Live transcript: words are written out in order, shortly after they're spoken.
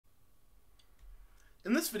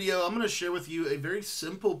In this video, I'm going to share with you a very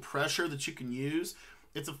simple pressure that you can use.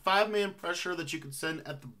 It's a 5-man pressure that you can send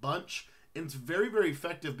at the bunch, and it's very, very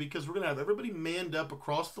effective because we're going to have everybody manned up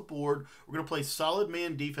across the board. We're going to play solid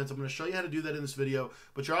man defense. I'm going to show you how to do that in this video,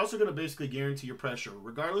 but you're also going to basically guarantee your pressure.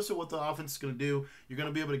 Regardless of what the offense is going to do, you're going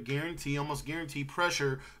to be able to guarantee, almost guarantee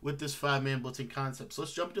pressure with this 5-man blitzing concept. So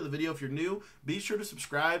let's jump into the video. If you're new, be sure to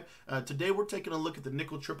subscribe. Today we're taking a look at the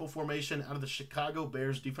nickel triple formation out of the Chicago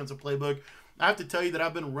Bears defensive playbook. I have to tell you that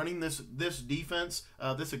I've been running this defense,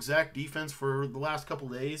 this exact defense for the last couple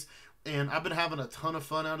days, and I've been having a ton of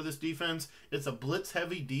fun out of this defense. It's a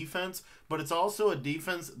blitz-heavy defense, but it's also a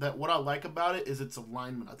defense that what I like about it is its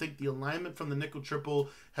alignment. I think the alignment from the nickel triple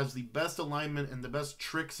has the best alignment and the best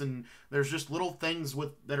tricks, and there's just little things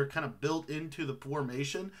that are kind of built into the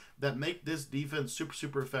formation that make this defense super,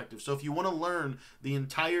 super effective. So if you want to learn the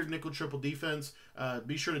entire nickel triple defense,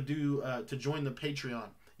 be sure to join the Patreon.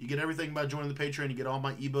 You get everything by joining the Patreon. You get all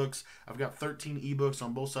my ebooks. I've got 13 ebooks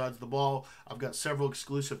on both sides of the ball. I've got several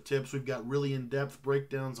exclusive tips. We've got really in-depth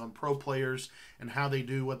breakdowns on pro players and how they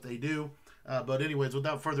do what they do. But anyways,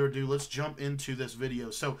 without further ado, let's jump into this video.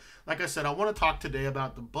 So, like I said, I want to talk today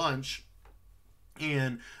about the bunch.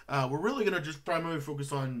 And we're really going to just primarily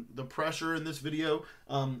focus on the pressure in this video.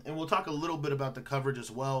 And we'll talk a little bit about the coverage as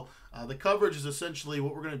well. The coverage is essentially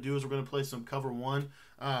what we're going to do is we're going to play some cover one.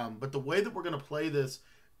 But the way that we're going to play this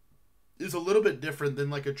is a little bit different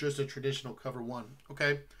than like just a traditional cover one.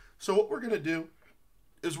 Okay, so what we're going to do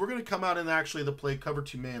is we're going to come out and actually play cover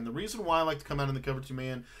two man. The reason why I like to come out in the cover two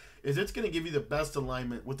man is it's going to give you the best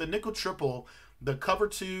alignment. With the nickel triple, the cover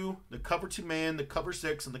two man, the cover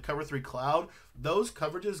six, and the cover three cloud, those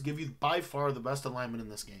coverages give you by far the best alignment in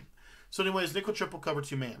this game. So anyways, nickel triple cover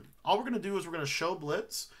two man. All we're going to do is we're going to show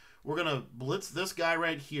blitz. We're going to blitz this guy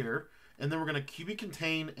right here, and then we're going to QB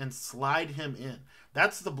contain and slide him in.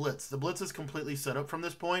 That's the blitz. The blitz is completely set up from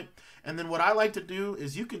this point. And then what I like to do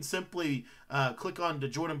is you can simply click on to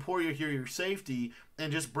Jordan Poirier here, your safety,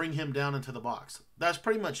 and just bring him down into the box. That's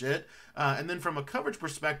pretty much it. And then from a coverage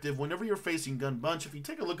perspective, whenever you're facing gun bunch, if you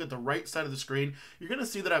take a look at the right side of the screen, you're going to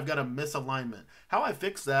see that I've got a misalignment. How I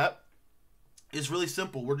fix that is really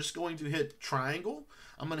simple. We're just going to hit triangle.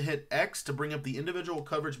 I'm going to hit X to bring up the individual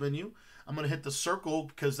coverage menu. I'm going to hit the circle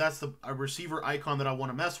because that's the receiver icon that I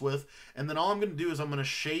want to mess with. And then all I'm going to do is I'm going to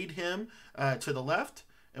shade him to the left.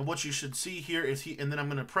 And what you should see here is and then I'm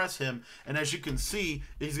going to press him. And as you can see,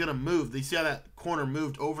 he's going to move. You see how that corner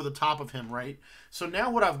moved over the top of him, right? So now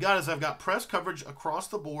what I've got is I've got press coverage across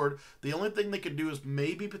the board. The only thing they can do is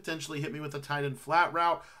maybe potentially hit me with a tight end flat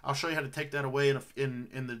route. I'll show you how to take that away in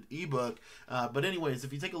the ebook. But anyways,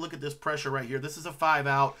 if you take a look at this pressure right here, this is a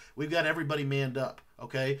 5-out. We've got everybody manned up,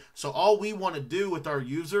 okay? So all we want to do with our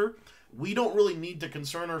user, we don't really need to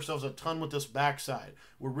concern ourselves a ton with this backside.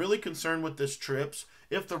 We're really concerned with this trips.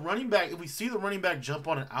 If we see the running back jump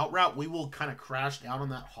on an out route, we will kind of crash down on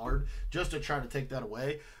that hard just to try to take that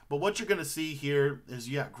away. But what you're going to see here is,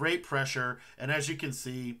 yeah, great pressure. And as you can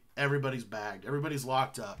see, everybody's bagged. Everybody's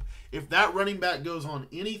locked up. If that running back goes on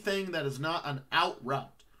anything that is not an out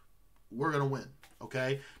route, we're going to win.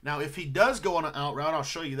 Okay, now if he does go on an out route, I'll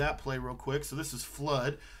show you that play real quick. So this is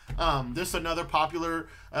flood. This is another popular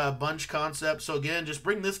bunch concept. So again, just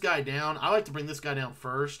bring this guy down. I like to bring this guy down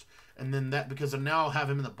first, and then because now I'll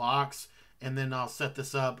have him in the box, and then I'll set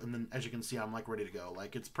this up, and then as you can see, I'm like ready to go.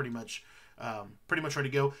 Like it's pretty much ready to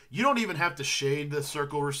go. You don't even have to shade the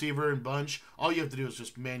circle receiver and bunch. All you have to do is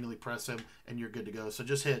just manually press him, and you're good to go. So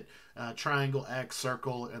just hit triangle, X,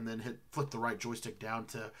 circle, and then flip the right joystick down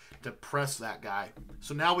to press that guy.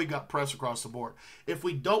 So now we got press across the board. If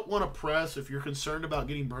we don't want to press, if you're concerned about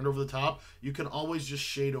getting burned over the top, you can always just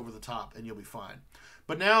shade over the top, and you'll be fine.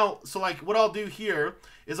 But now, so like what I'll do here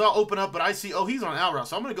is I'll open up, but I see, oh, he's on out route,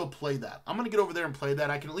 so I'm going to go play that. I'm going to get over there and play that.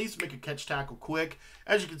 I can at least make a catch tackle quick.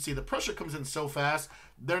 As you can see, the pressure comes in so fast,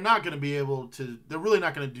 they're not going to be able to, they're really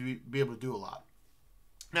not going to be able to do a lot.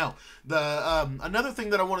 Now, another thing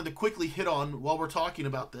that I wanted to quickly hit on while we're talking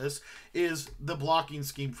about this is the blocking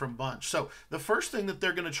scheme from bunch. So the first thing that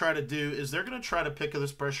they're going to try to do is they're going to try to pick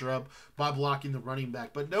this pressure up by blocking the running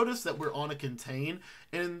back. But notice that we're on a contain.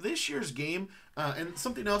 And in this year's game, and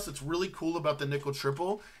something else that's really cool about the nickel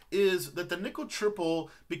triple is that the nickel triple,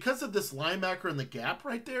 because of this linebacker in the gap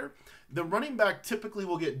right there, the running back typically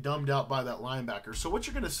will get dumbed out by that linebacker. So what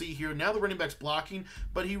you're going to see here, now the running back's blocking,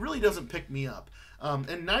 but he really doesn't pick me up.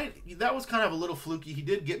 And that was kind of a little fluky. He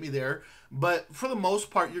did get me there. But for the most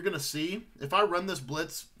part, you're going to see, if I run this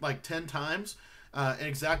blitz like 10 times, and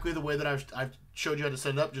exactly the way that I've showed you how to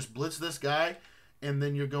set it up, just blitz this guy, and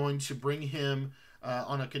then you're going to bring him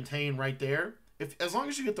on a contain right there. as long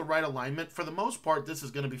as you get the right alignment, for the most part, this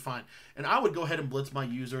is going to be fine. And I would go ahead and blitz my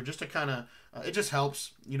user just to kind of, it just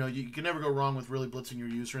helps. You know, you can never go wrong with really blitzing your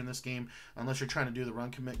user in this game unless you're trying to do the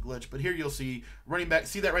run commit glitch. But here you'll see running back.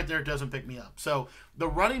 See that right there? It doesn't pick me up. So the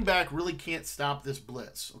running back really can't stop this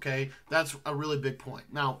blitz, okay? That's a really big point.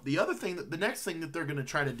 Now, the other thing, the next thing that they're going to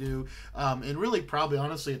try to do, and really probably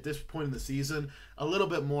honestly at this point in the season, a little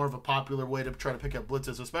bit more of a popular way to try to pick up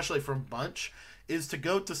blitzes, especially from bunch, is to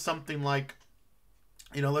go to something like,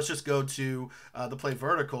 you know, let's just go to the play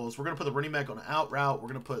verticals. We're going to put the running back on an out route. We're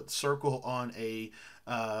going to put circle on a,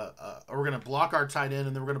 we're going to block our tight end,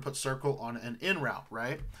 and then we're going to put circle on an in route,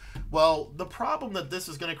 right? Well, the problem that this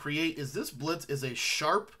is going to create is this blitz is a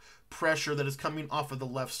sharp pressure that is coming off of the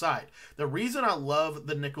left side. The reason I love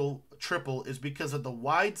the nickel triple is because of the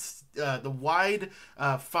wide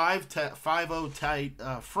 5-0 tight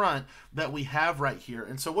front that we have right here.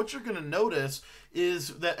 And so what you're going to notice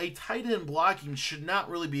is that a tight end blocking should not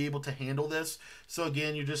really be able to handle this. So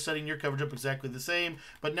again, you're just setting your coverage up exactly the same,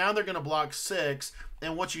 but now they're going to block 6,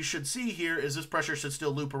 and what you should see here is this pressure should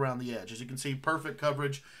still loop around the edge. As you can see, perfect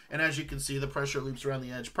coverage, and as you can see, the pressure loops around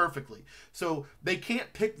the edge perfectly. So they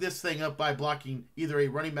can't pick this thing up by blocking either a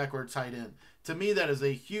running back or a tight end. To me, that is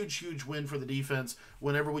a huge, huge win for the defense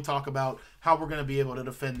whenever we talk about how we're going to be able to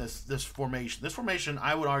defend this formation. This formation,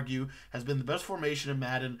 I would argue, has been the best formation in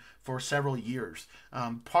Madden for several years.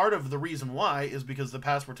 Part of the reason why is because the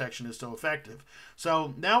pass protection is so effective.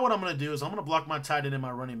 So now what I'm going to do is I'm going to block my tight end and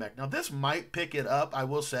my running back. Now, this might pick it up, I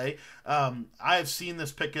will say. I have seen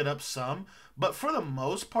this pick it up some. But for the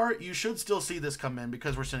most part, you should still see this come in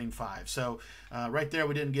because we're sending 5. So right there,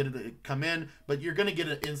 we didn't get it to come in, but you're going to get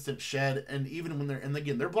an instant shed. And even when and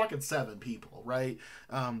again, they're blocking 7 people, right?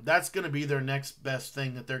 That's going to be their next best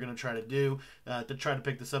thing that they're going to try to do to try to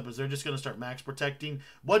pick this up, is they're just going to start max protecting.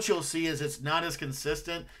 What you'll see is it's not as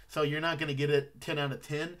consistent, so you're not going to get it 10 out of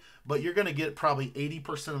 10, but you're going to get probably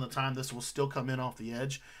 80% of the time this will still come in off the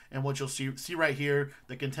edge. And what you'll see right here,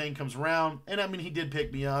 the contain comes around, and I mean, he did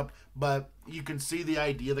pick me up, but you can see the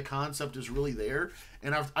idea, the concept is really there.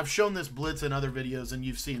 And I've shown this blitz in other videos, and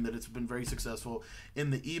you've seen that it's been very successful. In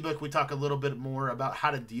the ebook, we talk a little bit more about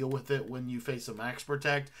how to deal with it when you face a max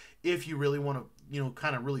protect, if you really want to, you know,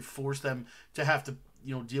 kind of really force them to have to,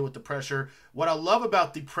 you know, deal with the pressure. What I love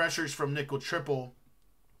about the pressures from nickel triple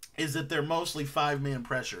is that they're mostly 5-man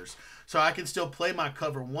pressures. So I can still play my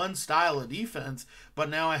cover 1 style of defense, but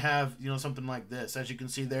now I have, you know, something like this. As you can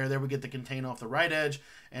see there we get the contain off the right edge.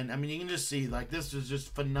 And I mean, you can just see, like, this is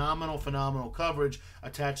just phenomenal coverage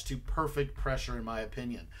attached to perfect pressure, in my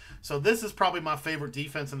opinion. So this is probably my favorite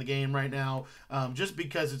defense in the game right now, just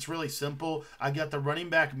because it's really simple. I got the running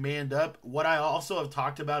back manned up. What I also have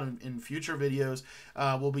talked about in future videos,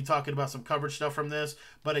 we'll be talking about some coverage stuff from this.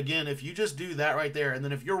 But again, if you just do that right there, and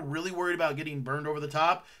then if you're really worried about getting burned over the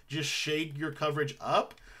top, just shade your coverage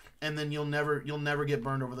up, and then you'll never get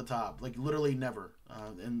burned over the top. Like, literally never.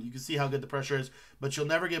 And you can see how good the pressure is, but you'll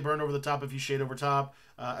never get burned over the top if you shade over top,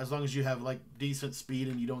 as long as you have, like, decent speed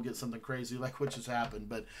and you don't get something crazy like which has happened.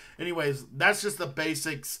 But anyways, that's just the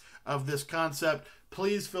basics of this concept.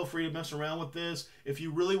 Please feel free to mess around with this. If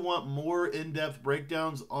you really want more in-depth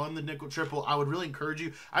breakdowns on the nickel triple, I would really encourage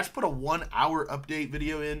you. I just put a 1-hour update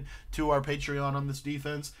video in to our Patreon on this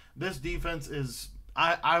defense. This defense is,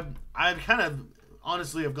 I've kind of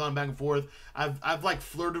honestly have gone back and forth. I've like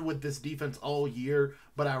flirted with this defense all year,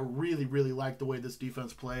 but I really, really like the way this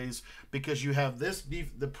defense plays, because you have this,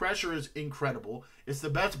 the pressure is incredible. It's the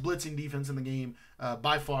best blitzing defense in the game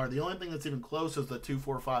by far. The only thing that's even close is the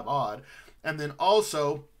 2-4-5 odd. And then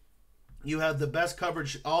also, you have the best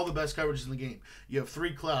coverage, all the best coverages in the game. You have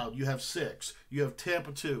 3 cloud, you have 6, you have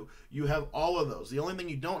Tampa 2, you have all of those. The only thing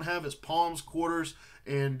you don't have is palms, quarters,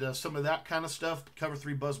 and some of that kind of stuff, cover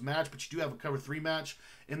 3 buzz match, but you do have a cover 3 match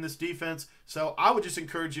in this defense. So I would just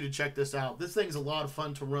encourage you to check this out. This thing's a lot of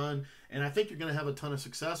fun to run, and I think you're going to have a ton of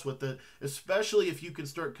success with it, especially if you can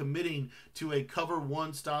start committing to a cover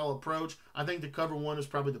 1 style approach. I think the cover 1 is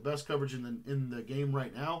probably the best coverage in the game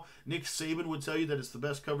right now. Nick Saban would tell you that it's the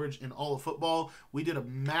best coverage in all of football. We did a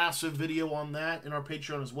massive video on that in our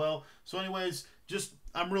Patreon as well. So anyways,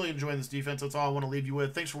 I'm really enjoying this defense. That's all I want to leave you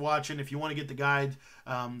with. Thanks for watching. If you want to get the guide,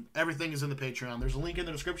 everything is in the Patreon. There's a link in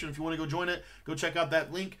the description. If you want to go join it, go check out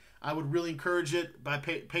that link. I would really encourage it.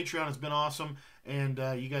 Patreon has been awesome, and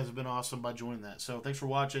you guys have been awesome by joining that. So thanks for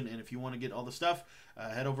watching, and if you want to get all the stuff,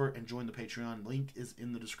 head over and join the Patreon. Link is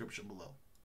in the description below.